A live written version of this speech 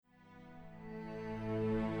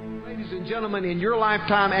Ladies and gentlemen, in your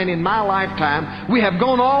lifetime and in my lifetime, we have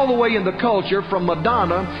gone all the way in the culture from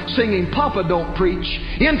Madonna singing Papa Don't Preach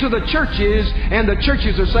into the churches, and the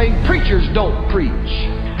churches are saying preachers don't preach.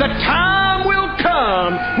 The time will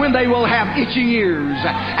come when they will have itching ears,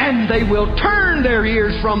 and they will turn their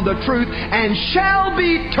ears from the truth and shall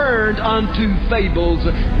be turned unto fables,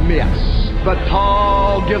 myths. But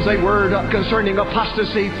Paul gives a word concerning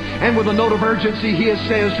apostasy, and with a note of urgency he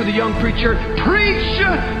says to the young preacher, preach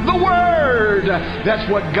the Word. That's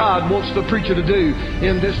what God wants the preacher to do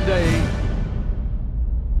in this day.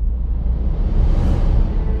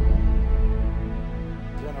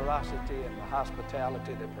 Generosity and the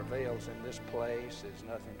hospitality that prevails in this place is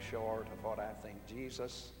nothing short of what I think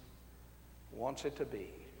Jesus wants it to be.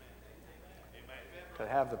 To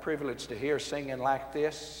have the privilege to hear singing like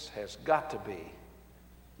this has got to be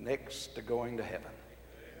next to going to heaven.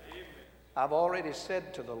 I've already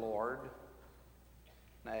said to the Lord,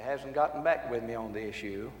 now He hasn't gotten back with me on the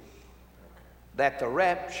issue, that the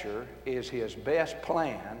rapture is His best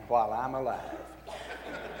plan while I'm alive.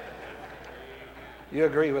 You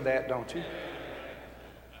agree with that, don't you?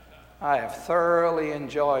 I have thoroughly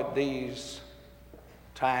enjoyed these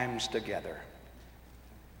times together.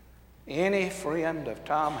 Any friend of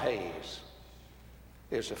Tom Hayes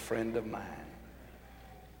is a friend of mine.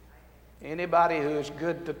 Anybody who is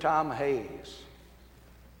good to Tom Hayes,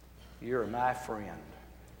 you're my friend.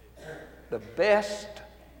 The best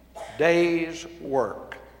day's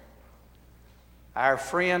work our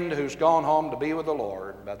friend who's gone home to be with the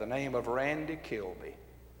Lord by the name of Randy Kilby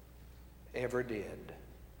ever did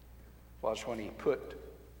was when he put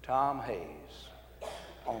Tom Hayes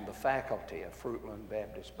on the faculty of Fruitland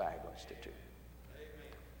Baptist Bible Institute.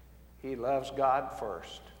 He loves God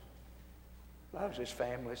first, loves his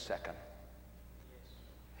family second.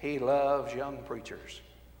 He loves young preachers.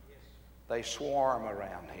 They swarm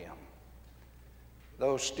around him.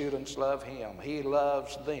 Those students love him. He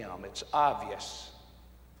loves them. It's obvious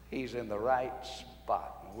he's in the right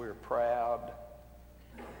spot, and we're proud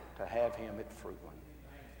to have him at Fruitland.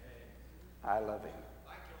 I love him.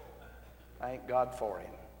 Thank God for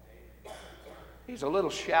him. He's a little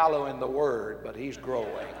shallow in the Word, but he's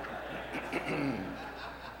growing.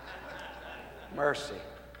 Mercy.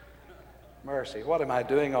 Mercy. What am I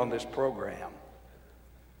doing on this program?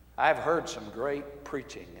 I've heard some great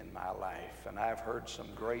preaching in my life, and I've heard some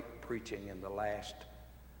great preaching in the last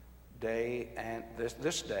day and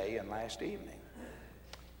this day and last evening.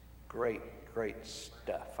 Great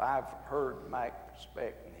stuff. I've heard Mike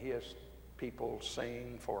Speck and his people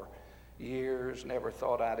sing for years. Never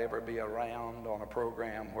thought I'd ever be around on a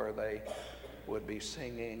program where they would be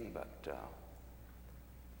singing, but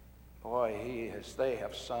boy, they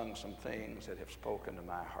have sung some things that have spoken to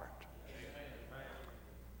my heart.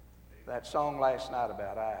 That song last night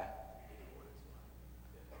about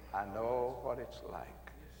I know what it's like.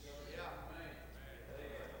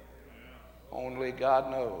 Only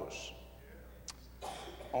God knows.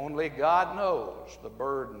 Only God knows the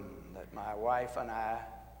burden that my wife and I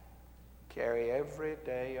carry every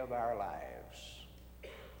day of our lives.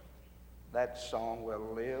 That song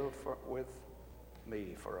will live with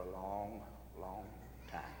me for a long, long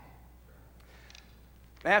time.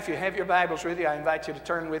 Now, if you have your Bibles with you, I invite you to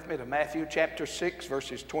turn with me to Matthew chapter 6,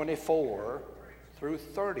 verses 24 through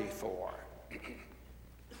 34.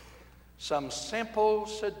 Some simple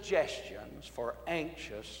suggestions for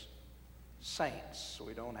anxious saints.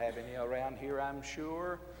 We don't have any around here, I'm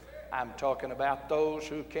sure. I'm talking about those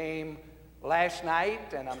who came last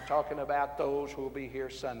night, and I'm talking about those who will be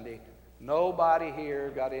here Sunday. Nobody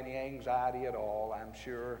here got any anxiety at all. I'm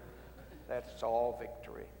sure that's all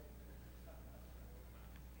victory.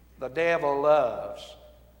 The devil loves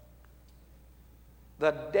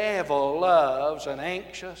an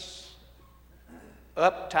anxious,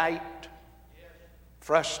 uptight,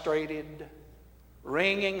 frustrated,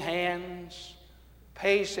 wringing hands,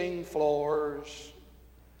 pacing floors,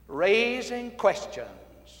 raising questions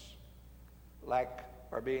like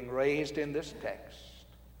are being raised in this text.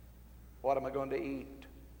 What am I going to eat?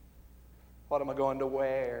 What am I going to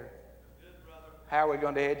wear? How are we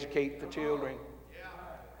going to educate the children?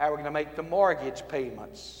 How are we going to make the mortgage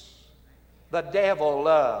payments? The devil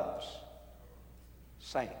loves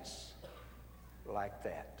saints like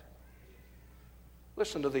that.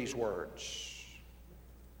 Listen to these words.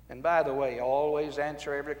 And by the way, always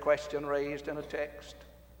answer every question raised in a text.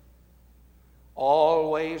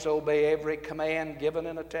 Always obey every command given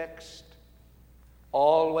in a text.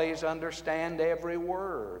 Always understand every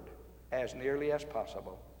word as nearly as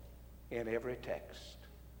possible in every text.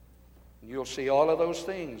 You'll see all of those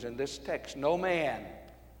things in this text. No man,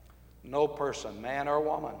 no person, man or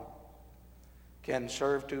woman, can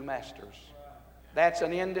serve two masters. That's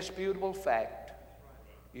an indisputable fact.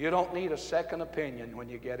 You don't need a second opinion when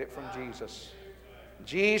you get it from Jesus.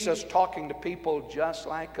 Jesus, talking to people just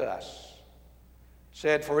like us,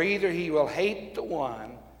 said, for either he will hate the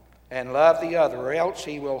one and love the other, or else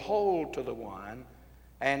he will hold to the one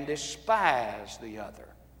and despise the other.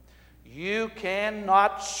 You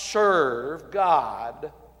cannot serve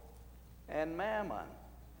God and mammon.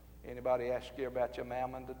 Anybody ask you about your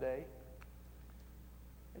mammon today?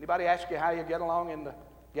 Anybody ask you how you getting along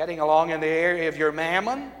in the area of your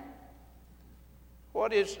mammon?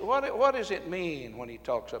 What does it mean when he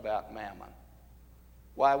talks about mammon?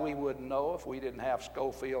 Why, we wouldn't know if we didn't have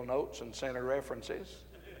Schofield notes and center references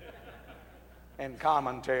and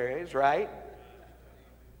commentaries, right?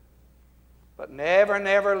 But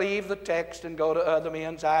never leave the text and go to other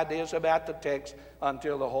men's ideas about the text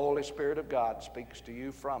until the Holy Spirit of God speaks to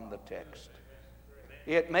you from the text.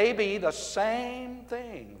 It may be the same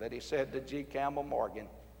thing that he said to G. Campbell Morgan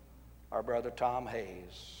or Brother Tom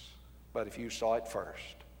Hayes, but if you saw it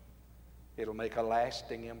first, it'll make a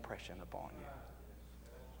lasting impression upon you.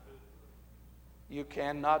 You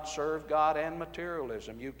cannot serve God and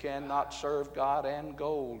materialism. You cannot serve God and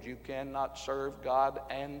gold. You cannot serve God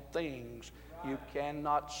and things. You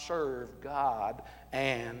cannot serve God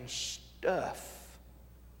and stuff.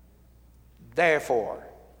 Therefore,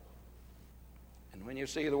 and when you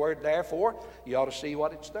see the word therefore, you ought to see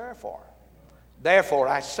what it's there for. Therefore,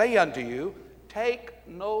 I say unto you, take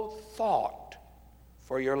no thought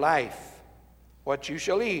for your life, what you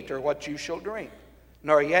shall eat or what you shall drink,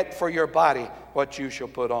 nor yet for your body what you shall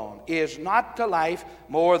put on. Is not the life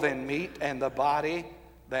more than meat, and the body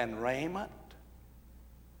than raiment?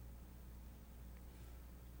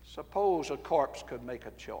 Suppose a corpse could make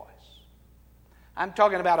a choice. I'm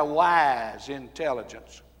talking about a wise,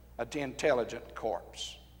 intelligent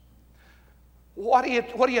corpse. What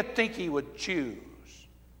do you think he would choose?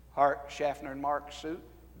 Hart, Schaffner, and Mark's suit?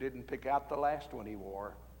 Didn't pick out the last one he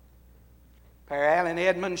wore. Pair of Allen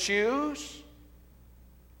Edmonds shoes?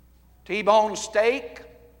 T-bone steak?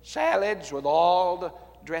 Salads with all the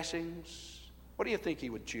dressings? What do you think he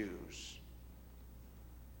would choose?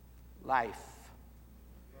 Life.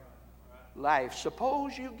 Life.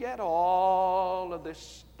 Suppose you get all of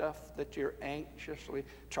this stuff that you're anxiously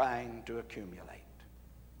trying to accumulate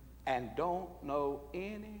and don't know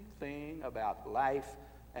anything about life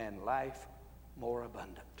and life more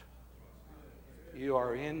abundant. You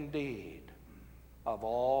are indeed of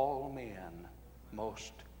all men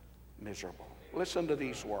most miserable. Listen to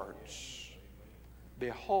these words.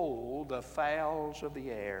 Behold the fowls of the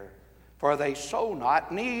air, for they sow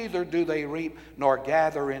not, neither do they reap, nor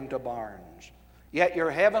gather into barns. Yet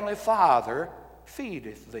your heavenly Father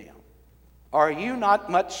feedeth them. Are you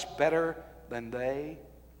not much better than they?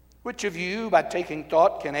 Which of you, by taking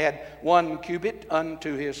thought, can add 1 cubit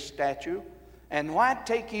unto his stature? And why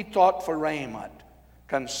take ye thought for raiment?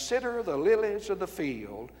 Consider the lilies of the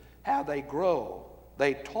field, how they grow.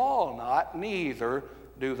 They toil not, neither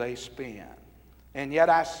do they spin. And yet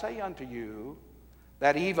I say unto you,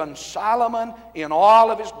 that even Solomon in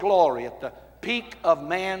all of his glory, at the peak of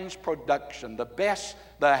man's production, the best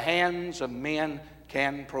the hands of men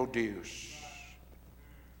can produce,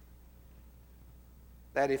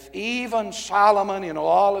 that if even Solomon in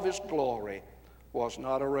all of his glory was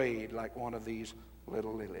not arrayed like one of these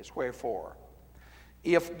little lilies. Wherefore,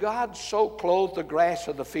 if God so clothe the grass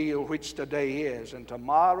of the field, which today is, and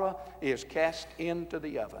tomorrow is cast into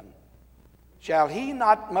the oven, shall he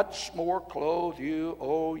not much more clothe you,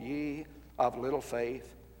 O ye of little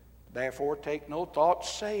faith? Therefore take no thought,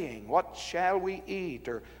 saying, what shall we eat,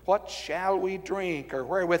 or what shall we drink, or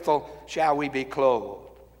wherewithal shall we be clothed?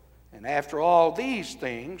 And after all these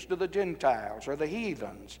things do the Gentiles, or the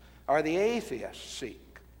heathens, or the atheists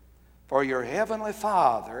seek. For your heavenly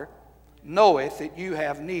Father knoweth that you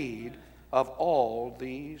have need of all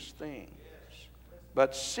these things.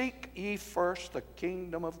 But seek ye first the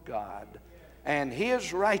kingdom of God, and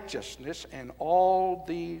his righteousness, and all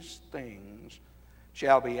these things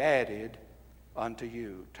shall be added unto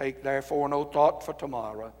you. Take therefore no thought for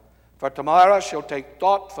tomorrow shall take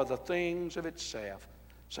thought for the things of itself.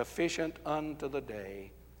 Sufficient unto the day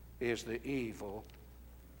is the evil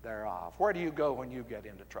thereof. Where do you go when you get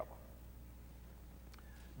into trouble?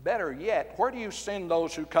 Better yet, where do you send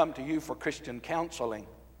those who come to you for Christian counseling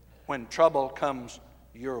when trouble comes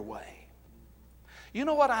your way? You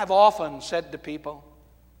know what I've often said to people?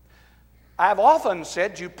 I've often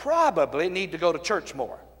said you probably need to go to church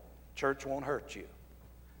more. Church won't hurt you.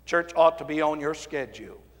 Church ought to be on your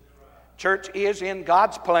schedule. Church is in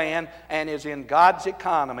God's plan and is in God's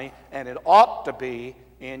economy, and it ought to be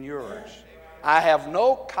in yours. I have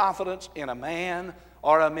no confidence in a man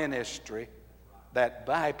or a ministry that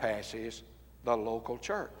bypasses the local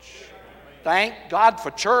church. Thank God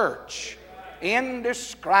for church.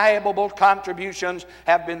 Indescribable contributions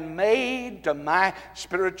have been made to my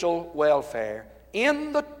spiritual welfare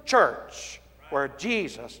in the church where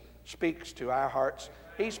Jesus speaks to our hearts.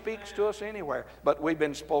 He speaks to us anywhere, but we've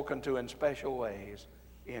been spoken to in special ways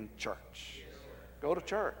in church. Go to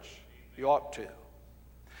church. You ought to.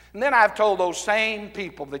 And then I've told those same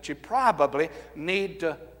people that you probably need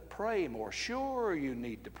to pray more. Sure, you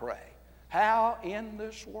need to pray. How in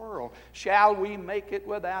this world shall we make it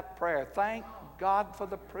without prayer? Thank God for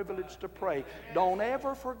the privilege to pray. Don't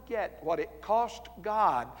ever forget what it cost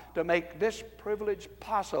God to make this privilege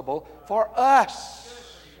possible for us.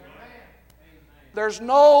 There's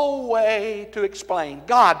no way to explain.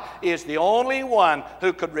 God is the only one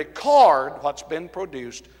who could record what's been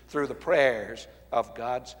produced through the prayers of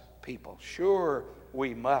God's people. Sure,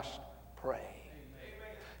 we must pray.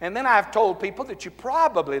 And then I've told people that you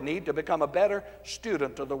probably need to become a better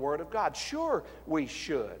student of the Word of God. Sure, we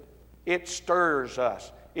should. It stirs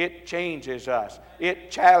us. It changes us. It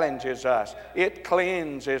challenges us. It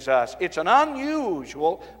cleanses us. It's an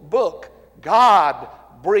unusual book.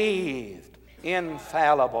 God-breathed,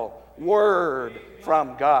 infallible Word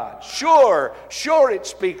from God. Sure it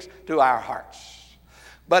speaks to our hearts.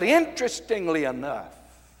 But interestingly enough,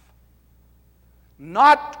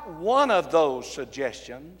 not one of those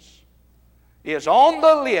suggestions is on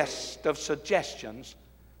the list of suggestions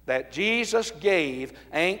that Jesus gave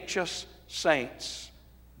anxious saints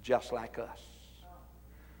just like us.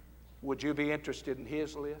 Would you be interested in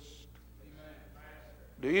His list?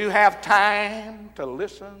 Do you have time to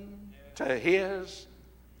listen to His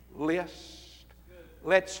list?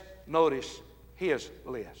 Let's notice His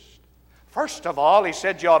list. First of all, He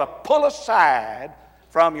said you ought to pull aside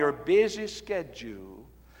from your busy schedule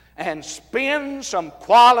and spend some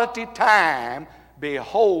quality time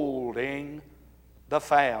beholding the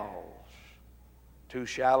fowls. Too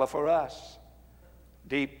shallow for us.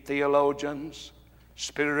 Deep theologians,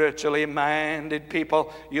 spiritually minded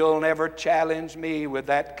people, you'll never challenge me with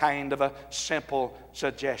that kind of a simple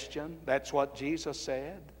suggestion. That's what Jesus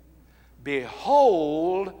said.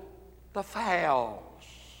 Behold the fowls.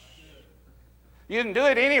 You can do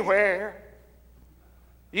it anywhere.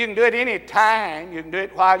 You can do it any time. You can do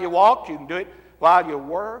it while you walk. You can do it while you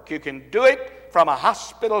work. You can do it from a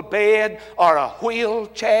hospital bed or a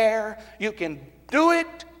wheelchair. You can do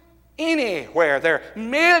it anywhere. There are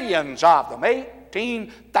millions of them,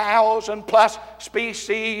 18,000 plus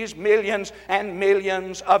species, millions and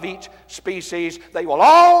millions of each species. They will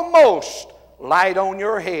almost light on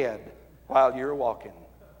your head while you're walking.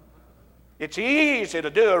 It's easy to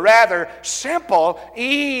do a rather simple,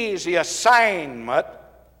 easy assignment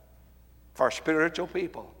for spiritual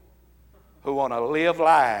people who want to live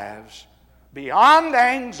lives beyond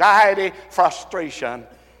anxiety, frustration,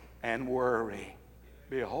 and worry.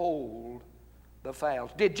 Behold the fowls.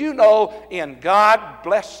 Did you know in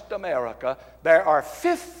God-blessed America there are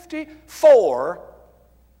 54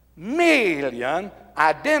 million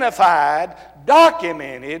identified,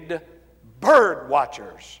 documented bird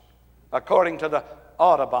watchers, according to the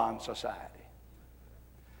Audubon Society?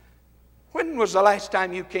 When was the last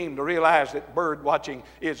time you came to realize that bird watching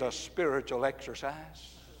is a spiritual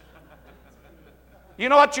exercise? You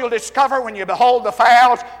know what you'll discover when you behold the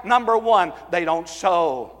fowls? Number one, they don't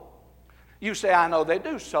sow. You say, I know they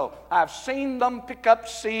do sow. I've seen them pick up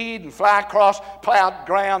seed and fly across plowed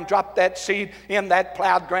ground, drop that seed in that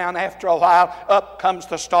plowed ground. After a while, up comes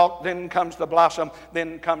the stalk, then comes the blossom,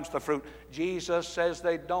 then comes the fruit. Jesus says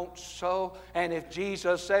they don't sow, and if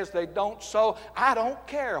Jesus says they don't sow, I don't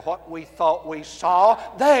care what we thought we saw.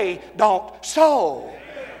 They don't sow.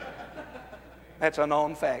 That's a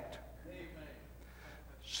known fact.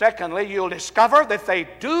 Secondly, you'll discover that they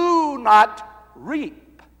do not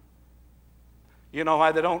reap. You know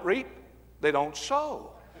why they don't reap? They don't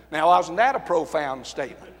sow. Now, wasn't that a profound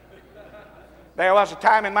statement? There was a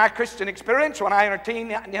time in my Christian experience when I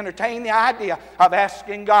entertained the idea of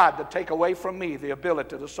asking God to take away from me the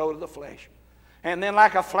ability to sow to the flesh. And then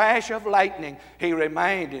like a flash of lightning, He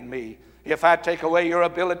reminded me, if I take away your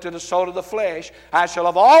ability to sow to the flesh, I shall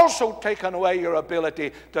have also taken away your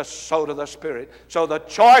ability to sow to the Spirit. So the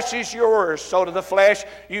choice is yours. Sow to the flesh,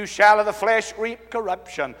 you shall of the flesh reap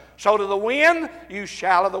corruption. Sow to the wind, you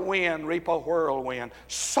shall of the wind reap a whirlwind.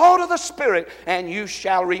 Sow to the Spirit, and you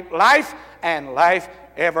shall reap life and life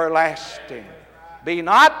everlasting. Be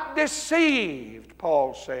not deceived,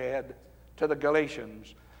 Paul said to the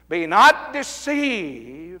Galatians. Be not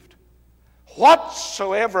deceived.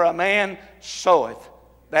 Whatsoever a man soweth,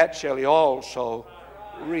 that shall he also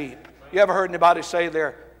reap. You ever heard anybody say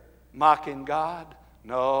they're mocking God?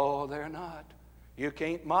 No, they're not. You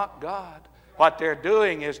can't mock God. What they're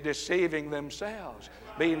doing is deceiving themselves.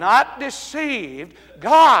 Be not deceived.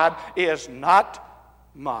 God is not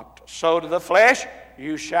mocked. Sow to the flesh,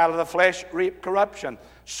 you shall of the flesh reap corruption.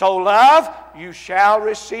 Sow love, you shall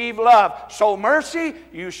receive love. Sow mercy,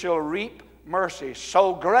 you shall reap mercy.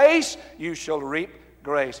 Sow grace, you shall reap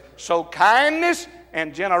grace. Sow kindness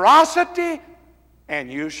and generosity,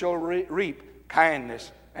 and you shall reap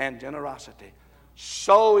kindness and generosity.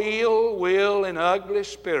 Sow ill will and ugly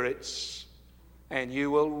spirits, and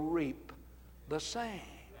you will reap the same.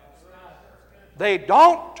 They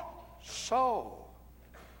don't sow.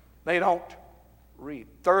 They don't reap.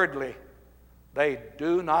 Thirdly, they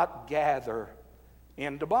do not gather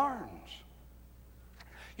into barns.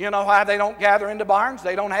 You know why they don't gather into barns?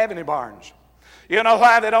 They don't have any barns. You know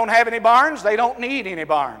why they don't have any barns? They don't need any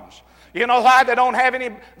barns. You know why they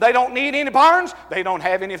don't need any barns? They don't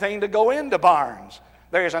have anything to go into barns.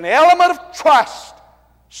 There's an element of trust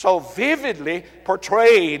so vividly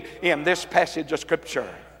portrayed in this passage of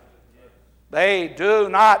Scripture. They do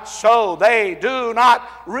not sow. They do not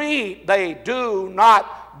reap. They do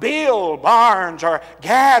not build barns or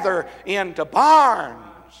gather into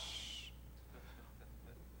barns.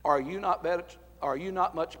 Are you not better? Are you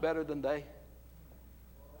not much better than they?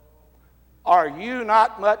 Are you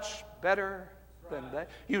not much better than they?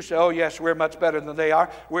 You say, oh yes, we're much better than they are.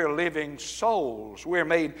 We're living souls. We're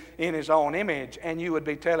made in His own image. And you would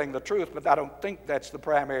be telling the truth, but I don't think that's the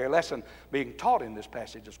primary lesson being taught in this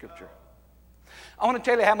passage of Scripture. I want to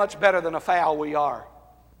tell you how much better than a fowl we are.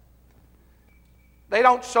 They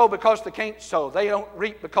don't sow because they can't sow. They don't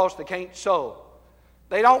reap because they can't sow.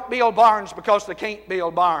 They don't build barns because they can't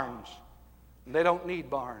build barns. They don't need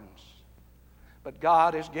barns. But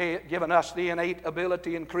God has given us the innate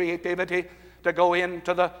ability and creativity to go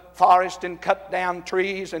into the forest and cut down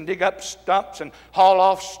trees and dig up stumps and haul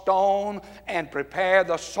off stone and prepare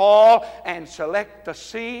the soil and select the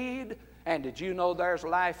seed. And did you know there's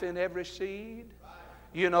life in every seed?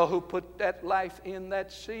 You know who put that life in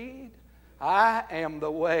that seed? I am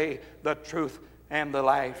the way, the truth, and the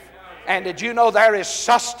life. And did you know there is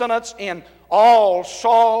sustenance in all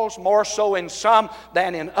soils, more so in some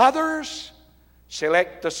than in others?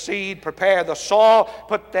 Select the seed, prepare the soil,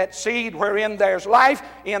 put that seed wherein there's life,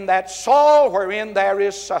 in that soil wherein there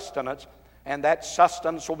is sustenance. And that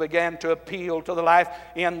sustenance will begin to appeal to the life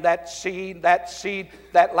in that seed.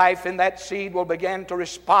 That life in that seed will begin to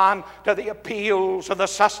respond to the appeals of the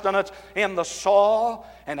sustenance in the soil.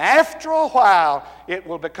 And after a while, it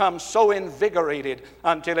will become so invigorated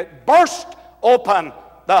until it bursts open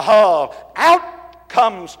the hull. Out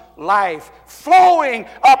comes life, flowing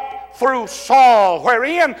up through soil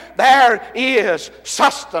wherein there is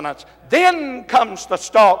sustenance. Then comes the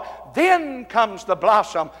stalk. Then comes the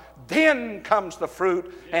blossom. Then comes the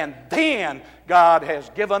fruit, and then God has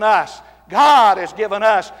given us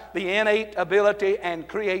the innate ability and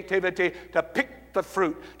creativity to pick the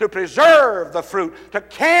fruit, to preserve the fruit, to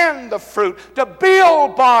can the fruit, to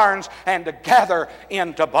build barns, and to gather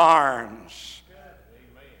into barns.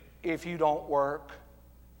 If you don't work,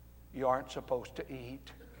 you aren't supposed to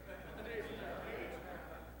eat.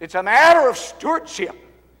 It's a matter of stewardship.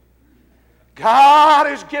 God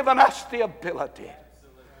has given us the ability.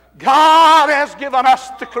 God has given us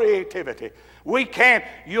the creativity.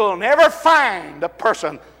 You'll never find a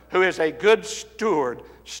person who is a good steward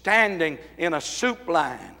standing in a soup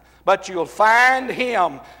line, but you'll find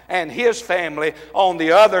him and his family on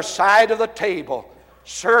the other side of the table,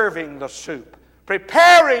 serving the soup,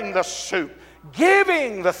 preparing the soup,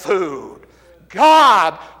 giving the food.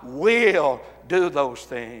 God will do those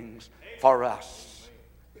things for us.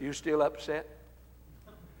 You still upset?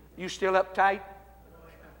 You still uptight?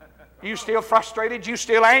 You still frustrated? You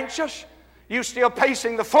still anxious? You still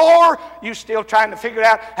pacing the floor? You still trying to figure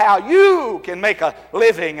out how you can make a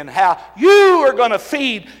living and how you are going to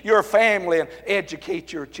feed your family and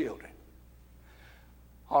educate your children?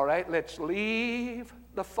 All right, let's leave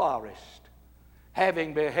the forest,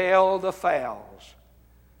 having beheld the fowls,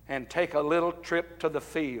 and take a little trip to the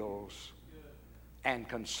fields and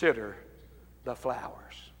consider the flowers.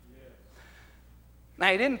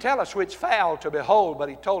 Now, he didn't tell us which fowl to behold, but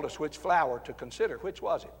he told us which flower to consider. Which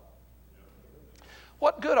was it?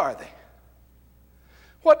 What good are they?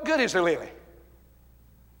 What good is a lily?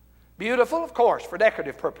 Beautiful, of course, for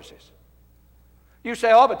decorative purposes. You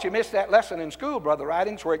say, oh, but you missed that lesson in school, Brother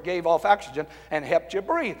Ridings, where it gave off oxygen and helped you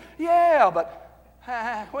breathe. Yeah,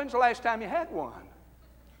 but when's the last time you had one?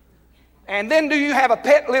 And then do you have a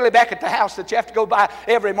pet lily back at the house that you have to go by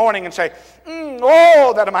every morning and say,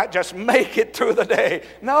 Oh, that I might just make it through the day.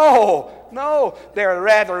 No. They're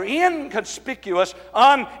rather inconspicuous,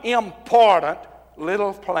 unimportant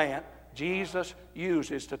little plant Jesus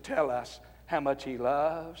uses to tell us how much He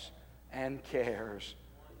loves and cares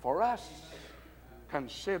for us.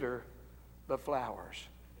 Consider the flowers.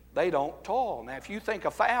 They don't toil. Now, if you think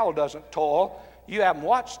a fowl doesn't toil, you haven't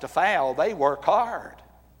watched a fowl. They work hard.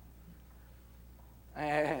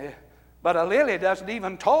 But a lily doesn't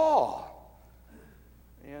even toil.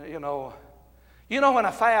 You know when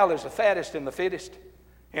a fowl is the fattest and the fittest?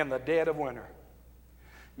 In the dead of winter.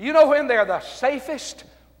 You know when they're the safest?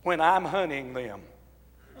 When I'm hunting them.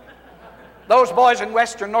 Those boys in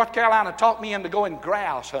western North Carolina taught me into going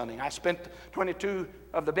grouse hunting. I spent 22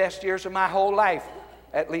 of the best years of my whole life,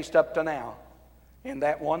 at least up to now, in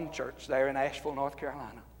that one church there in Asheville, North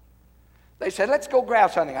Carolina. They said, let's go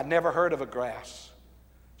grouse hunting. I'd never heard of a grouse.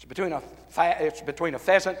 It's between a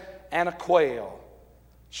pheasant and a quail.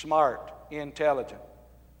 Smart, intelligent,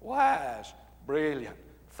 wise, brilliant,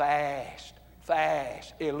 fast,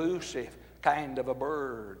 elusive kind of a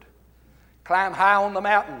bird. Climb high on the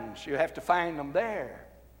mountains. You have to find them there.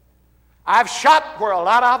 I've shot where a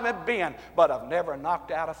lot of them have been, but I've never knocked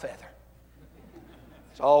out a feather.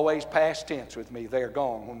 It's always past tense with me. They're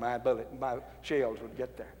gone when my shells would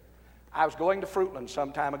get there. I was going to Fruitland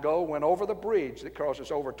some time ago, went over the bridge that crosses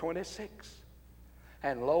over 26,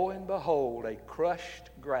 and lo and behold, a crushed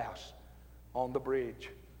grouse on the bridge.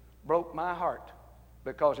 Broke my heart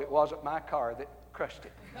because it wasn't my car that crushed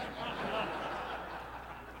it.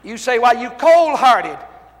 You say, why, you cold-hearted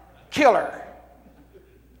killer,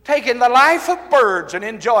 taking the life of birds and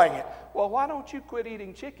enjoying it. Well, why don't you quit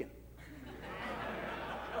eating chicken?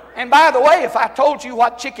 And by the way, if I told you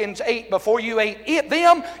what chickens ate before you ate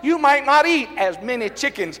them, you might not eat as many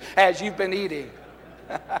chickens as you've been eating.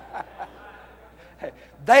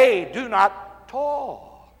 They do not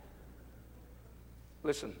toil.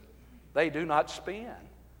 Listen, they do not spin.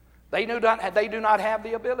 They do not have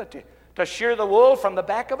the ability to shear the wool from the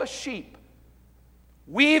back of a sheep,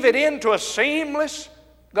 weave it into a seamless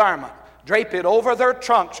garment, drape it over their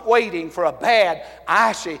trunks, waiting for a bad,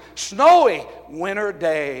 icy, snowy winter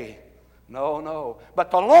day. No.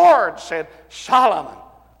 But the Lord said, Solomon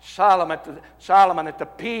at the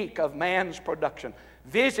peak of man's production,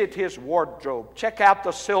 visit his wardrobe, check out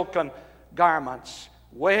the silken garments,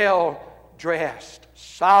 well dressed.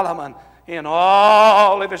 Solomon in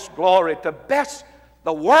all of his glory, the best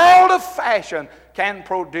the world of fashion can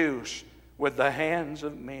produce with the hands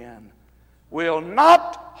of men, will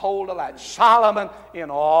not hold a light. Solomon in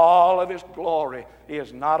all of his glory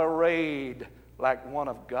is not arrayed like one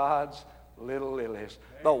of God's little lilies.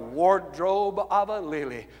 The wardrobe of a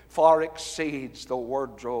lily far exceeds the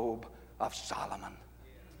wardrobe of Solomon.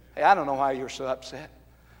 Hey, I don't know why you're so upset.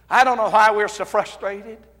 I don't know why we're so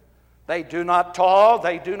frustrated. They do not toil,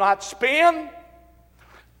 they do not spin.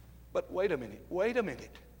 But wait a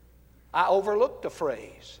minute. I overlooked a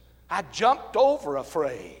phrase. I jumped over a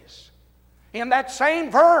phrase in that same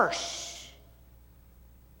verse.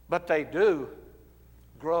 But they do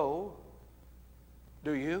grow.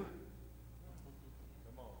 Do you?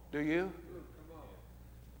 Do you?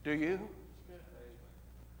 Do you?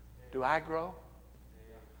 Do I grow?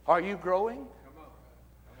 Are you growing?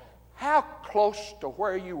 How close to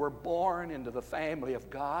where you were born into the family of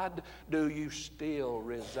God do you still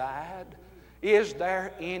reside? Is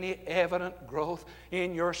there any evident growth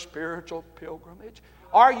in your spiritual pilgrimage?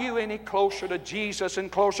 Are you any closer to Jesus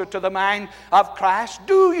and closer to the mind of Christ?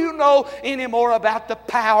 Do you know any more about the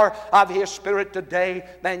power of His Spirit today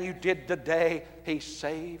than you did the day He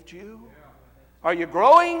saved you? Are you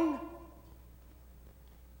growing?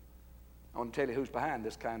 I want to tell you who's behind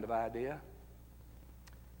this kind of idea.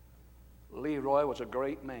 Leroy was a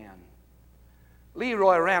great man.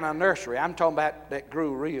 Leroy ran a nursery. I'm talking about that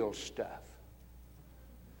grew real stuff.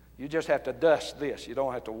 You just have to dust this. You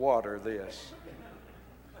don't have to water this.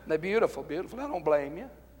 They're beautiful. I don't blame you.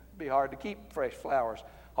 It'd be hard to keep fresh flowers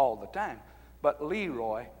all the time. But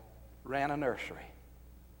Leroy ran a nursery.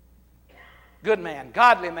 Good man,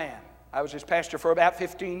 godly man. I was his pastor for about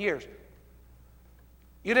 15 years.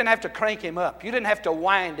 You didn't have to crank him up. You didn't have to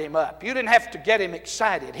wind him up. You didn't have to get him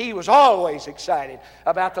excited. He was always excited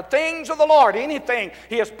about the things of the Lord. Anything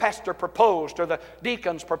his pastor proposed or the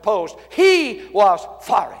deacons proposed, he was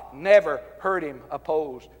for it. Never heard him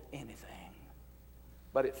oppose anything.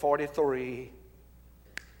 But at 43,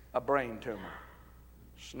 a brain tumor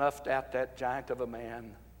snuffed out that giant of a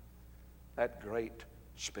man, that great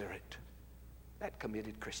spirit, that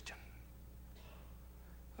committed Christian.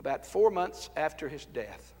 About 4 months after his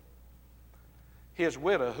death, his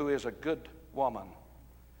widow, who is a good woman,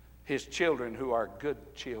 His children who are good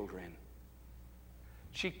children.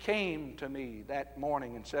 She came to me that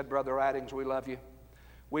morning and said, Brother Ridings, we love you.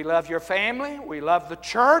 We love your family. We love the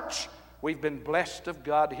church. We've been blessed of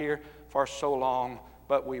God here for so long,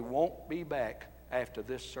 but we won't be back after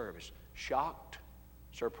this service. Shocked,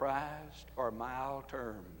 surprised, or mild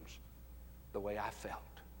terms, the way I felt.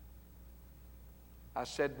 I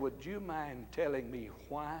said, would you mind telling me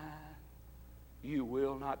why you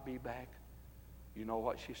will not be back? You know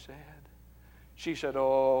what she said? She said,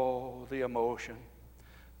 oh, the emotion.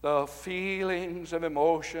 The feelings of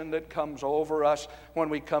emotion that comes over us when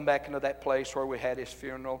we come back into that place where we had his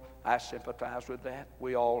funeral. I sympathize with that.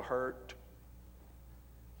 We all hurt.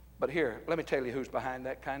 But here, let me tell you who's behind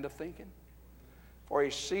that kind of thinking. For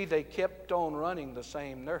you see, they kept on running the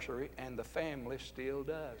same nursery, and the family still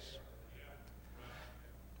does.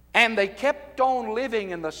 And they kept on living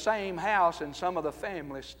in the same house, and some of the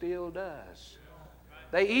family still does.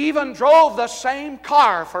 They even drove the same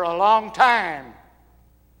car for a long time.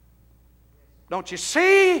 Don't you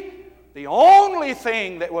see? The only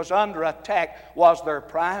thing that was under attack was their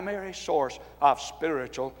primary source of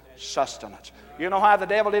spiritual sustenance. You know how the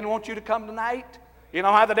devil didn't want you to come tonight? You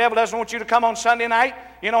know how the devil doesn't want you to come on Sunday night?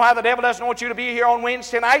 You know how the devil doesn't want you to be here on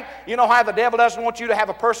Wednesday night? You know how the devil doesn't want you to have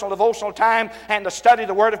a personal devotional time and to study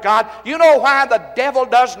the Word of God? You know why the devil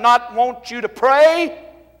does not want you to pray?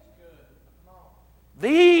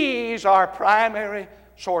 These are primary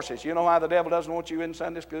sources. You know why the devil doesn't want you in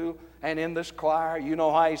Sunday school and in this choir? You know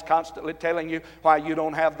why he's constantly telling you why you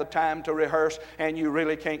don't have the time to rehearse and you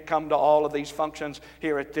really can't come to all of these functions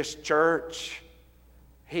here at this church.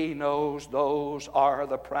 He knows those are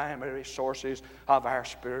the primary sources of our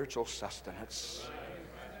spiritual sustenance.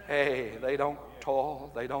 Hey, they don't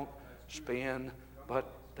toil, they don't spin,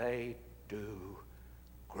 but they do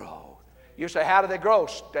grow. You say, how do they grow?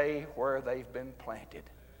 Stay where they've been planted.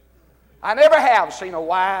 I never have seen a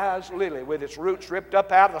wise lily with its roots ripped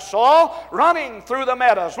up out of the soil, running through the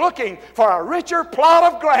meadows, looking for a richer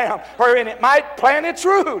plot of ground wherein it might plant its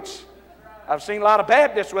roots. I've seen a lot of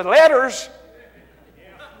Baptists with letters.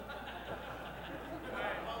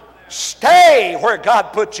 Stay where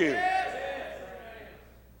God put you.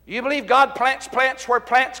 You believe God plants plants where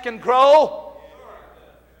plants can grow?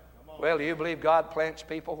 Well, do you believe God plants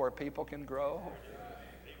people where people can grow?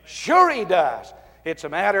 Sure He does. It's a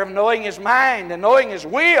matter of knowing His mind and knowing His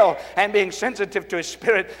will and being sensitive to His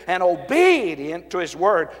Spirit and obedient to His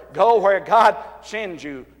Word. Go where God sends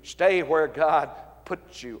you. Stay where God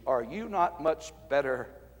puts you. Are you not much better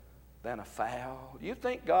than a fowl? You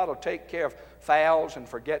think God will take care of fowls and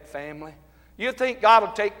forget family? You think God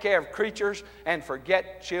will take care of creatures and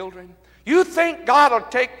forget children? You think God will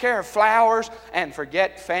take care of flowers and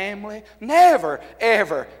forget family? Never,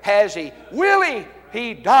 ever has He. Will He?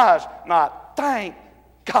 He does not. Thank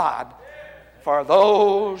God for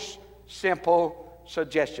those simple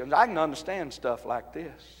suggestions. I can understand stuff like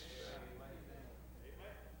this.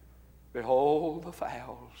 Behold the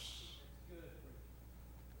fowls.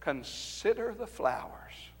 Consider the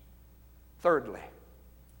flowers. Thirdly,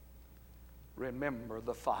 remember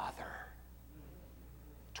the Father.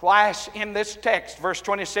 Twice in this text, verse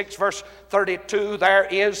 26, verse 32, there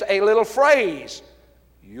is a little phrase.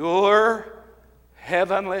 Your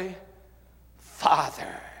heavenly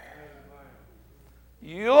Father.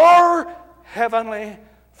 Your heavenly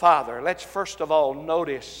Father. Let's first of all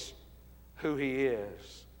notice who He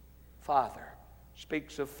is. Father.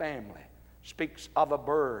 Speaks of family. Speaks of a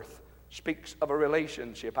birth. Speaks of a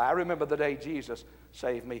relationship. I remember the day Jesus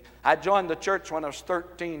saved me. I joined the church when I was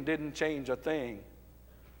 13. Didn't change a thing.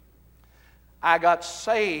 I got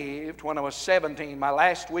saved when I was 17, my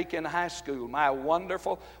last week in high school. My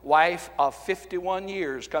wonderful wife of 51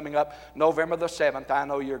 years coming up November the 7th. I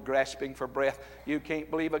know you're grasping for breath. You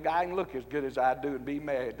can't believe a guy can look as good as I do and be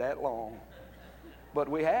married that long. But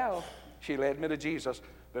we have. She led me to Jesus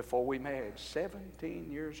before we married.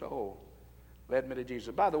 17 years old. Led me to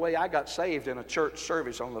Jesus. By the way, I got saved in a church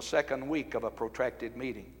service on the second week of a protracted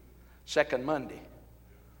meeting. Second Monday.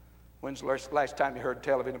 When's the last time you heard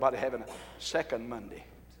tell of anybody having a second Monday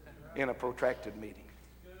in a protracted meeting?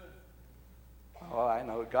 Oh, I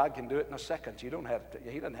know. God can do it in a second. He doesn't have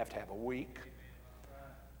to have a week.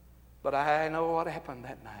 But I know what happened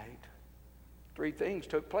that night. 3 things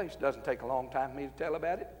took place. Doesn't take a long time for me to tell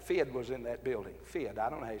about it. Fid was in that building. Fid. I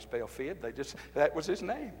don't know how you spell Fid. That was his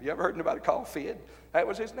name. You ever heard anybody call Fid? That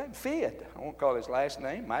was his name. Fid. I won't call his last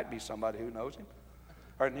name. Might be somebody who knows him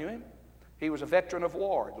or knew him. He was a veteran of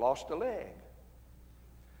war, lost a leg.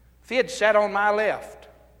 Fid sat on my left.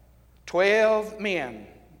 12 men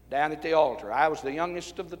down at the altar. I was the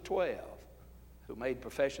youngest of the 12 who made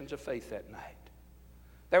professions of faith that night.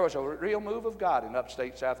 There was a real move of God in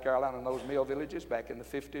upstate South Carolina in those mill villages back in the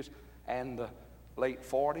 50s and the late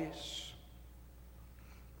 40s.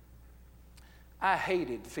 I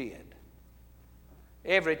hated FID.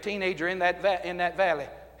 Every teenager in that valley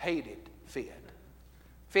hated FID.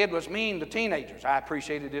 FID was mean to teenagers. I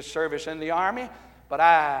appreciated his service in the Army, but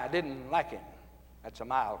I didn't like him. That's a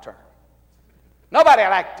mild term. Nobody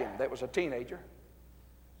liked him that was a teenager.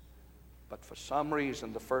 But for some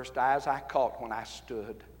reason, the first eyes I caught when I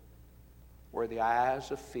stood were the eyes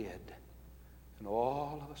of FID. And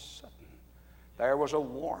all of a sudden, there was a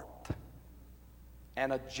warmth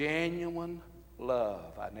and a genuine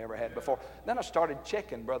love I never had before. Then I started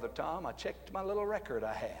checking, Brother Tom. I checked my little record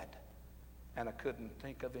I had, and I couldn't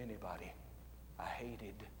think of anybody I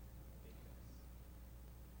hated.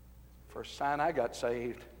 First sign I got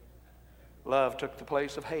saved, love took the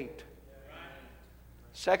place of hate.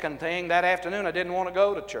 Second thing, that afternoon I didn't want to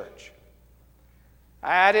go to church.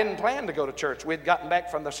 I didn't plan to go to church. We'd gotten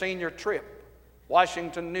back from the senior trip,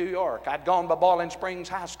 Washington, New York. I'd gone by Boiling Springs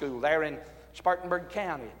High School there in Spartanburg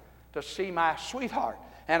County to see my sweetheart.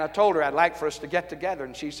 And I told her I'd like for us to get together.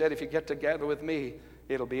 And she said, if you get together with me,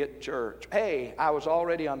 it'll be at church. Hey, I was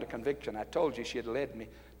already under conviction. I told you she had led me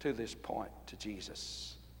to this point, to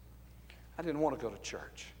Jesus. I didn't want to go to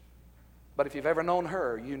church. But if you've ever known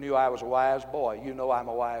her, you knew I was a wise boy. You know I'm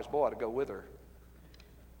a wise boy to go with her.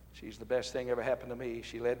 She's the best thing ever happened to me.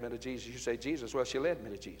 She led me to Jesus. You say, Jesus? Well, she led me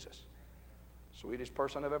to Jesus. Sweetest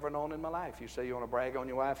person I've ever known in my life. You say you want to brag on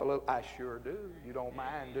your wife a little? I sure do. You don't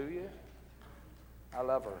mind, do you? I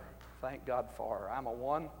love her. Thank God for her. I'm a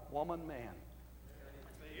one-woman man.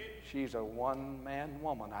 She's a one-man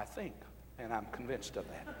woman, I think, and I'm convinced of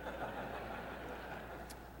that.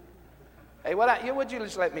 Hey, would you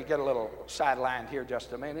just let me get a little sidelined here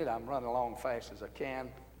just a minute? I'm running along fast as I can.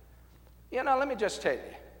 You know, let me just tell you,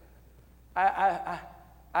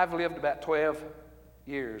 I've lived about 12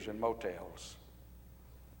 years in motels.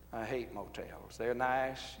 I hate motels. They're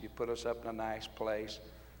nice. You put us up in a nice place.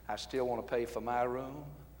 I still want to pay for my room.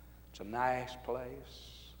 It's a nice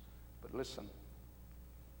place. But listen,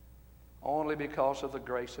 only because of the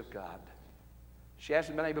grace of God. She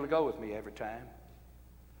hasn't been able to go with me every time,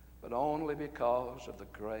 but only because of the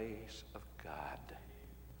grace of God.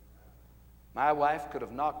 My wife could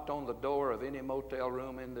have knocked on the door of any motel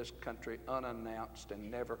room in this country unannounced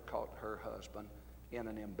and never caught her husband in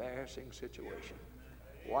an embarrassing situation,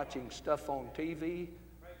 watching stuff on TV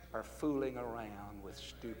or fooling around with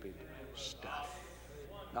stupid stuff.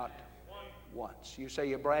 Not once. You say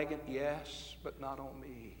you're bragging? Yes, but not on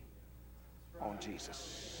me. On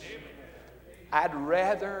Jesus. I'd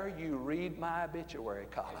rather you read my obituary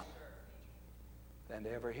column than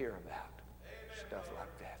to ever hear about stuff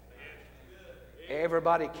like that.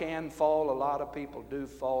 Everybody can fall. A lot of people do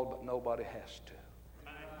fall, but nobody has to.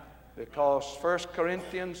 Because 1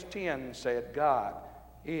 Corinthians 10 said God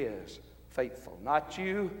is faithful. Not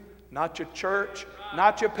you, not your church,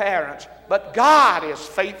 not your parents, but God is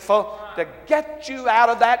faithful to get you out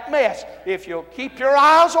of that mess if you'll keep your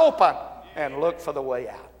eyes open and look for the way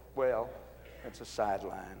out. Well, that's a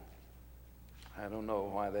sideline. I don't know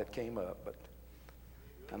why that came up, but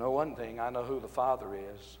I know one thing. I know who the Father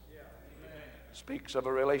is. Speaks of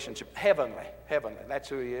a relationship. Heavenly. That's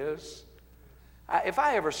who he is. If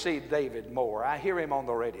I ever see David Moore, I hear him on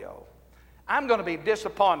the radio, I'm going to be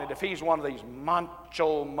disappointed if he's one of these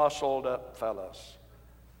macho, muscled up fellas.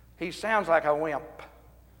 He sounds like a wimp.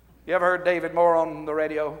 You ever heard David Moore on the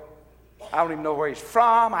radio? I don't even know where he's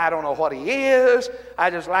from. I don't know what he is.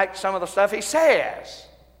 I just like some of the stuff he says.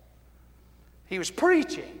 He was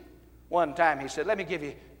preaching one time. He said, let me give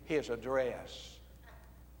you his address.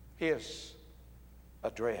 His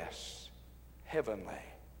address. Heavenly.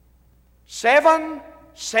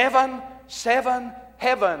 777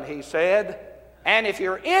 heaven, he said. And if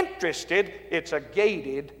you're interested, it's a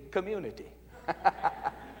gated community.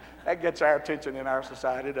 That gets our attention in our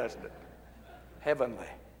society, doesn't it? Heavenly.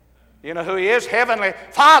 You know who he is? Heavenly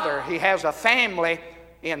Father. He has a family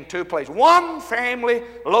in two places. One family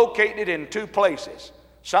located in two places.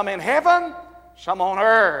 Some in heaven, some on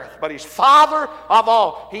earth. But he's Father of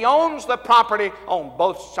all. He owns the property on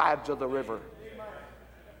both sides of the river.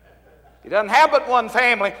 He doesn't have but one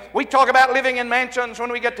family. We talk about living in mansions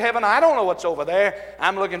when we get to heaven. I don't know what's over there.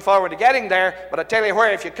 I'm looking forward to getting there. But I tell you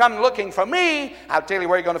where, if you come looking for me, I'll tell you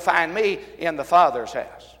where you're going to find me, in the Father's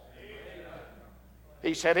house.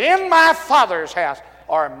 He said, in my Father's house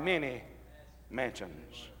are many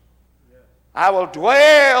mansions. I will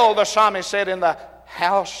dwell, the psalmist said, in the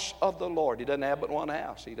house of the Lord. He doesn't have but one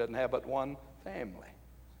house. He doesn't have but one family.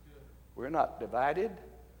 We're not divided.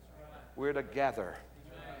 We're together.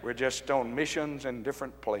 We're just on missions in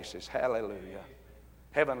different places. Hallelujah.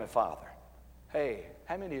 Heavenly Father. Hey,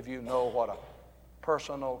 how many of you know what a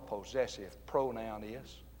personal possessive pronoun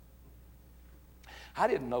is? I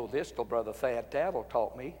didn't know this till Brother Thad Tattle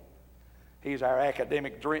taught me. He's our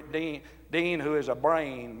academic dean who is a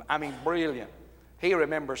brilliant. He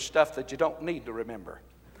remembers stuff that you don't need to remember.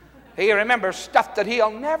 He remembers stuff that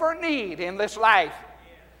he'll never need in this life.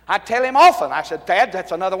 I tell him often, I said, Thad,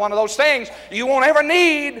 that's another one of those things you won't ever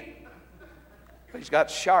need. He's got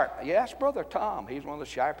sharp. Yes, Brother Tom, he's one of the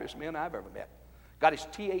sharpest men I've ever met. Got his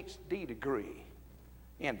Ph.D. degree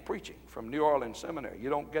in preaching from New Orleans Seminary. You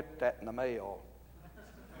don't get that in the mail.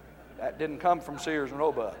 That didn't come from Sears and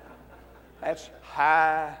Roebuck. That's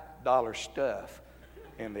high dollar stuff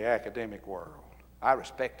in the academic world. I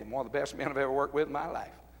respect him. One of the best men I've ever worked with in my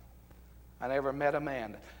life. I never met a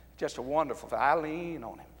man. Just a wonderful fellow. I lean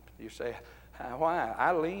on him. You say, why?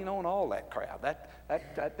 I lean on all that crowd.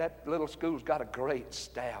 That little school's got a great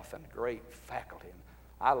staff and great faculty. And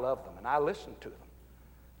I love them and I listen to them.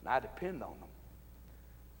 And I depend on them.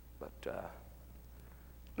 But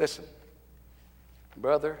listen,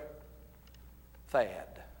 Brother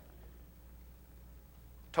Thad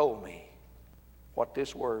told me what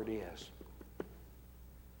this word is.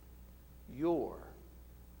 Your.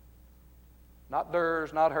 Not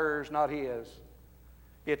theirs, not hers, not his.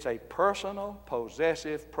 It's a personal,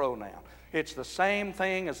 possessive pronoun. It's the same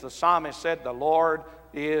thing as the psalmist said, the Lord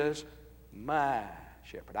is my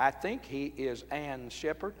shepherd. I think he is Ann's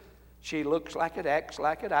shepherd. She looks like it, acts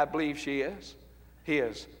like it. I believe she is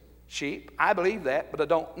his sheep. I believe that, but I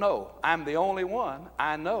don't know. I'm the only one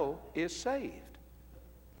I know is saved.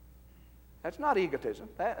 That's not egotism.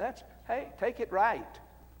 That's hey, take it right.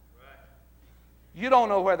 You don't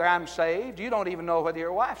know whether I'm saved. You don't even know whether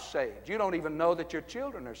your wife's saved. You don't even know that your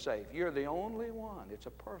children are saved. You're the only one. It's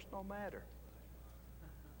a personal matter.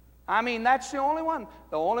 I mean, that's the only one.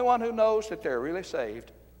 The only one who knows that they're really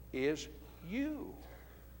saved is you.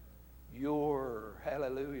 Your,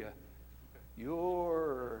 hallelujah,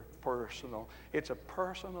 your personal. It's a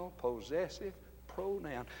personal, possessive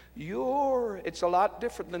pronoun. Your, it's a lot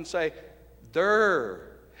different than say,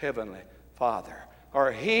 their Heavenly Father,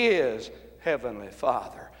 or His Heavenly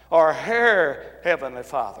Father, or her Heavenly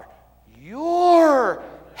Father. Your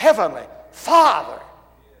Heavenly Father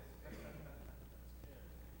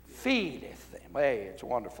feedeth them. Hey, it's a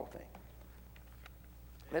wonderful thing.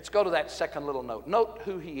 Let's go to that second little note. Note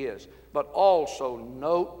who He is, but also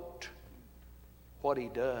note what He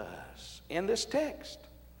does in this text.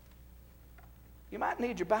 You might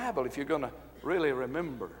need your Bible if you're going to really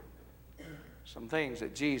remember some things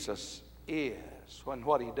that Jesus is and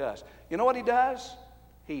what He does. You know what He does?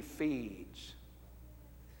 He feeds.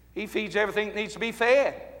 He feeds everything that needs to be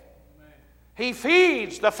fed. He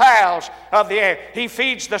feeds the fowls of the air. He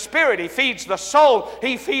feeds the spirit. He feeds the soul.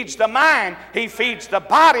 He feeds the mind. He feeds the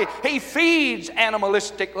body. He feeds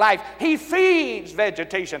animalistic life. He feeds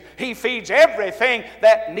vegetation. He feeds everything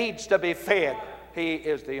that needs to be fed. He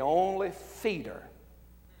is the only feeder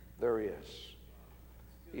there is.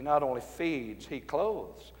 He not only feeds, He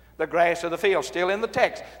clothes. The grass of the field, still in the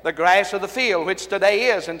text. The grass of the field, which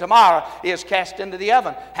today is and tomorrow is cast into the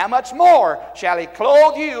oven. How much more shall He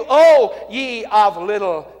clothe you, O ye of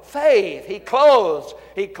little faith? He clothes.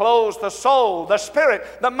 He clothes the soul, the spirit,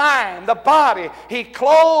 the mind, the body. He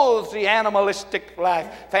clothes the animalistic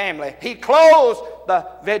life family. He clothes the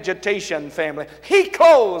vegetation family. He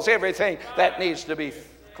clothes everything that needs to be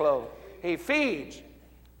clothed. He feeds.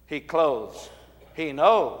 He clothes. He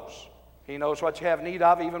knows. He knows what you have need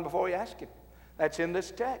of even before you ask Him. That's in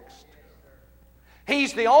this text.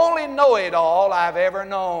 He's the only know-it-all I've ever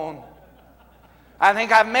known. I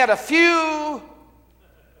think I've met a few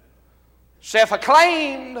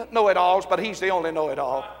self-acclaimed know-it-alls, but He's the only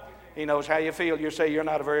know-it-all. He knows how you feel. You say you're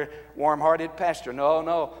not a very warm-hearted pastor.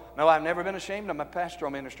 No, I've never been ashamed of my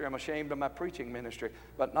pastoral ministry. I'm ashamed of my preaching ministry,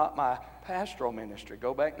 but not my pastoral ministry.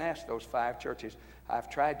 Go back and ask those 5 churches I've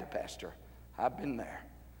tried to pastor. I've been there.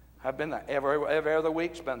 Every other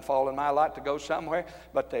week's been falling my lot to go somewhere,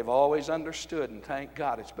 but they've always understood, and thank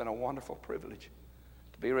God it's been a wonderful privilege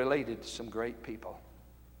to be related to some great people.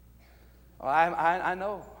 Well, I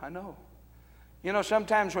know. You know,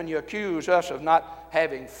 sometimes when you accuse us of not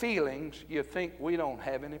having feelings, you think we don't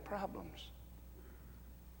have any problems.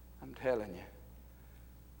 I'm telling you.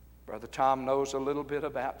 Brother Tom knows a little bit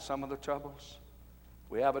about some of the troubles.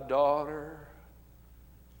 We have a daughter,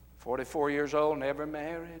 44 years old, never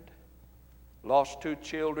married, lost 2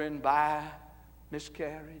 children by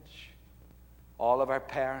miscarriage. All of our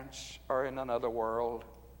parents are in another world.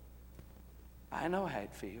 I know how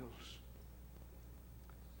it feels.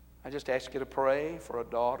 I just ask you to pray for a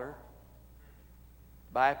daughter,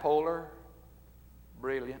 bipolar,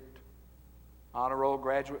 brilliant, honor roll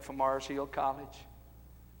graduate from Mars Hill College.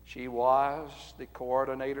 She was the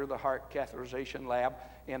coordinator of the heart catheterization lab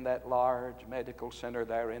in that large medical center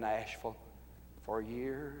there in Asheville for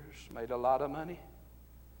years, made a lot of money,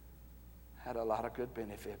 had a lot of good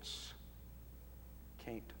benefits.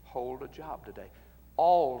 Can't hold a job today.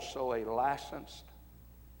 Also a licensed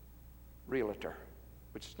realtor,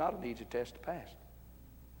 which is not an easy test to pass.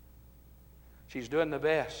 She's doing the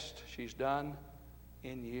best she's done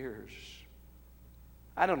in years.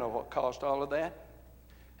 I don't know what caused all of that.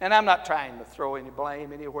 And I'm not trying to throw any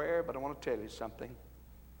blame anywhere, but I want to tell you something.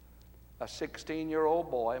 A 16-year-old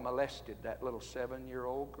boy molested that little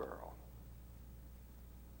 7-year-old girl.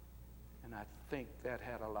 And I think that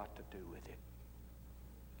had a lot to do with it.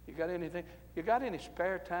 You got anything? You got any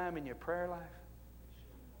spare time in your prayer life?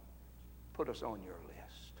 Put us on your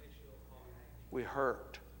list. We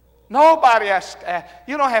hurt. Nobody asks.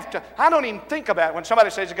 You don't have to. I don't even think about it when somebody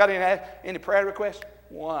says, "You got any prayer requests?"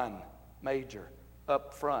 One major,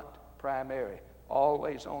 up front, primary,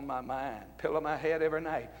 always on my mind. Pillow my head every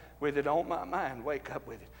night with it on my mind. Wake up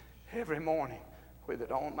with it every morning with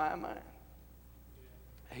it on my mind.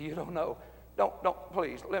 You don't know. Don't.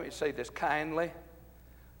 Please let me say this kindly.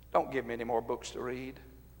 Don't give me any more books to read.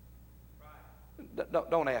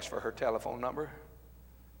 Don't ask for her telephone number.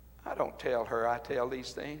 I don't tell her I tell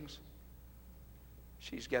these things.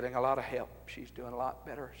 She's getting a lot of help. She's doing a lot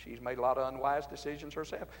better. She's made a lot of unwise decisions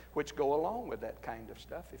herself, which go along with that kind of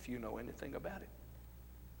stuff, if you know anything about it.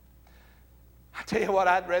 I tell you what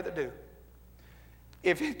I'd rather do.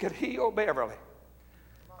 If it could heal Beverly,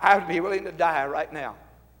 I would be willing to die right now.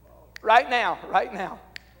 Right now, right now.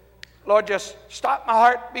 Lord, just stop my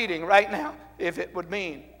heart beating right now if it would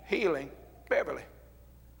mean healing Beverly.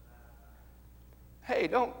 Hey,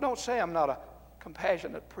 don't say I'm not a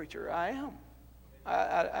compassionate preacher. I am.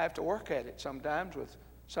 I have to work at it sometimes with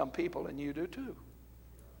some people, and you do too.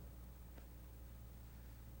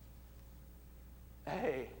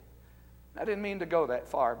 Hey, I didn't mean to go that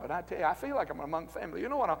far, but I tell you, I feel like I'm among family. You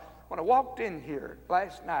know, when I walked in here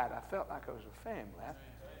last night, I felt like I was a family.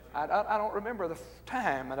 I don't remember the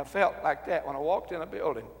time, and I felt like that when I walked in a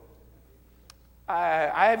building.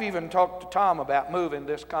 I have even talked to Tom about moving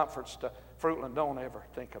this conference to Fruitland. Don't ever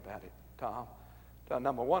think about it, Tom.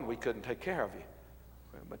 Number one, we couldn't take care of you.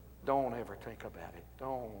 But don't ever think about it.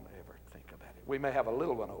 Don't ever think about it. We may have a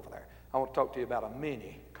little one over there. I want to talk to you about a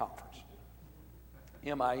mini conference.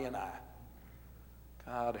 M-I-N-I.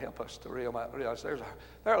 God help us to realize there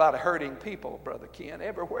are a lot of hurting people, Brother Ken,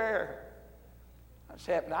 everywhere. That's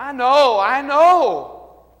happening. I know.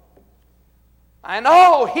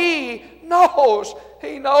 He knows.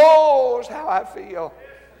 He knows how I feel.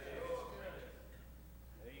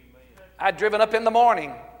 I'd driven up in the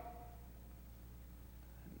morning.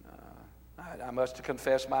 I must have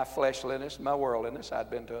confessed my fleshliness, my worldliness. I'd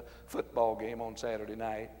been to a football game on Saturday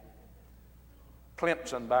night.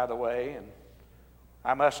 Clemson, by the way, and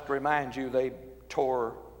I must remind you they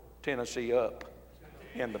tore Tennessee up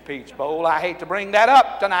in the Peach Bowl. I hate to bring that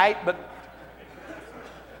up tonight, but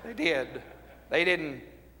they did. They didn't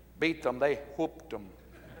beat them, they whooped them.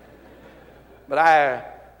 But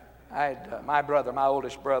my brother, my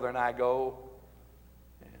oldest brother, and I go,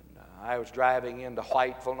 and I was driving into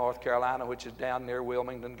Whiteville, North Carolina, which is down near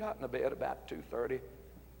Wilmington, got in the bed about 2:30.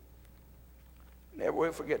 Never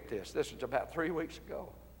will forget this. This was about 3 weeks ago.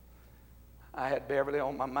 I had Beverly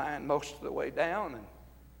on my mind most of the way down, and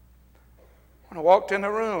when I walked in the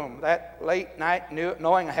room that late night,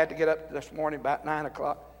 knowing I had to get up this morning about 9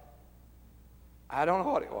 o'clock, I don't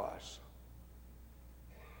know what it was.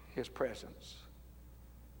 His presence.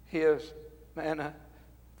 His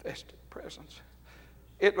manifested presence.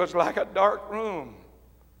 It was like a dark room.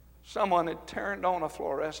 Someone had turned on a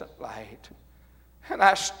fluorescent light. And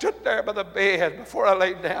I stood there by the bed before I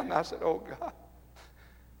laid down, and I said, "Oh God,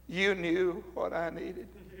 you knew what I needed.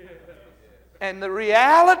 And the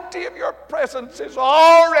reality of your presence is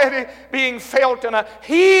already being felt in a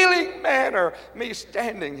healing manner, me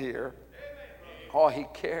standing here." Oh, he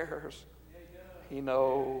cares. He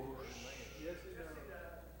knows.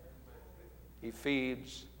 He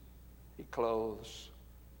feeds. He clothes.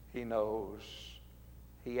 He knows.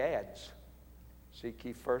 He adds. Seek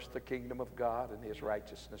ye first the kingdom of God and his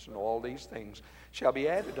righteousness, and all these things shall be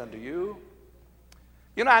added unto you.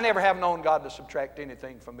 You know, I never have known God to subtract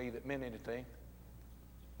anything from me that meant anything.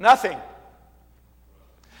 Nothing.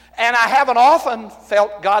 And I haven't often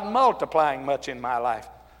felt God multiplying much in my life,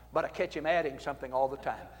 but I catch him adding something all the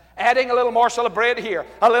time. Adding a little morsel of bread here,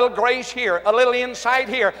 a little grace here, a little insight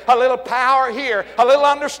here, a little power here, a little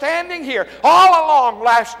understanding here. All along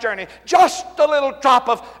life's journey, just a little drop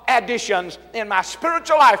of additions in my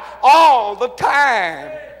spiritual life all the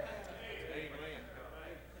time.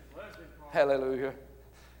 Hallelujah.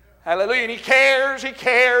 Hallelujah. And He cares. He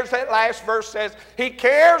cares. That last verse says He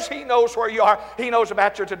cares. He knows where you are. He knows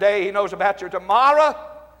about your today. He knows about your tomorrow.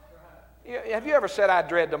 Have you ever said, I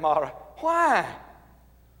dread tomorrow? Why?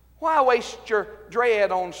 Why waste your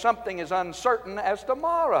dread on something as uncertain as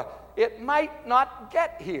tomorrow? It might not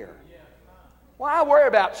get here. Why worry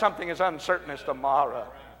about something as uncertain as tomorrow?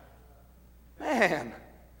 Man,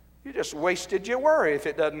 you just wasted your worry if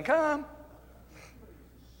it doesn't come.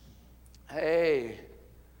 Hey,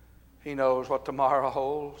 He knows what tomorrow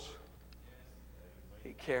holds.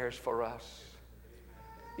 He cares for us.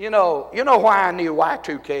 You know why I knew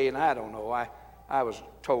Y2K, and I don't know why. I was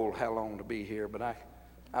told how long to be here, but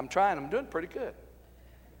I'm trying. I'm doing pretty good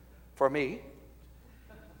for me.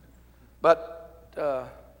 But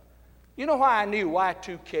you know why I knew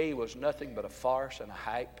Y2K was nothing but a farce and a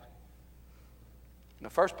hype? In the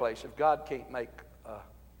first place, if God can't make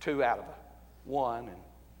 2 out of 1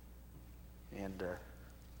 and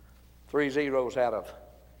 3 zeros out of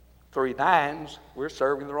 3 nines, we're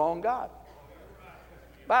serving the wrong God.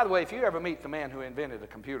 By the way, if you ever meet the man who invented the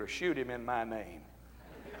computer, shoot him in my name.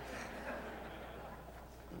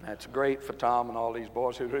 That's great for Tom and all these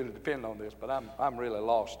boys who really depend on this, but I'm really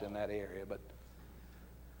lost in that area. But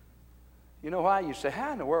you know why? You say,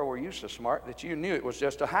 how in the world were you so smart that you knew it was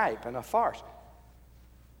just a hype and a farce?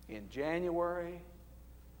 In January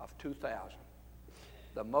of 2000,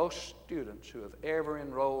 the most students who have ever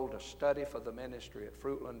enrolled to study for the ministry at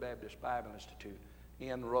Fruitland Baptist Bible Institute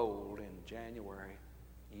enrolled in January,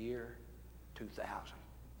 year 2000.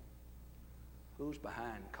 Who's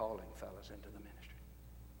behind calling fellas into the ministry?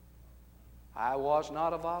 I was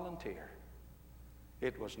not a volunteer.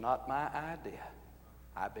 It was not my idea.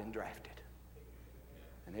 I've been drafted.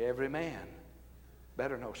 And every man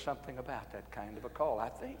better know something about that kind of a call, I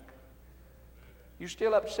think. You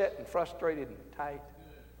still upset and frustrated and tight?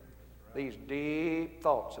 These deep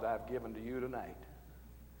thoughts that I've given to you tonight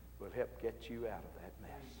will help get you out of that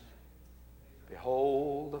mess.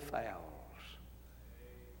 Behold the fowls,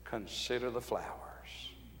 consider the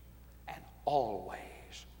flowers, and always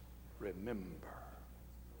remember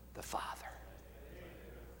the Father.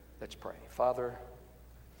 Let's pray. Father,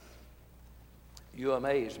 you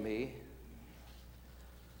amaze me.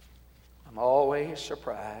 I'm always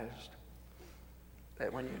surprised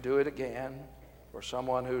that when you do it again for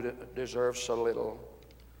someone who deserves so little.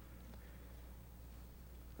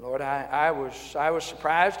 Lord, I was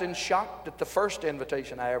surprised and shocked at the first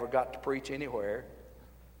invitation I ever got to preach anywhere.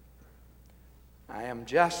 I am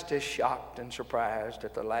just as shocked and surprised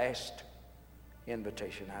at the last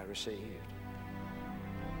invitation I received.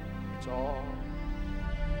 It's all.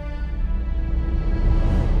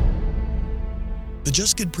 The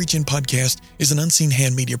Just Good Preaching podcast is an Unseen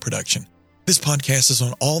Hand media production. This podcast is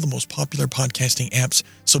on all the most popular podcasting apps,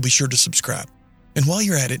 so be sure to subscribe. And while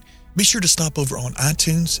you're at it, be sure to stop over on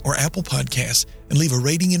iTunes or Apple Podcasts and leave a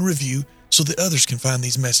rating and review so that others can find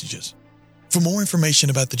these messages. For more information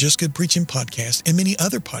about the Just Good Preaching podcast and many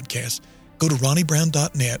other podcasts, go to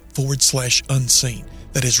ronniebrown.net/unseen.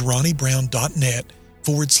 That is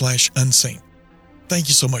ronniebrown.net/unseen. Thank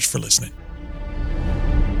you so much for listening.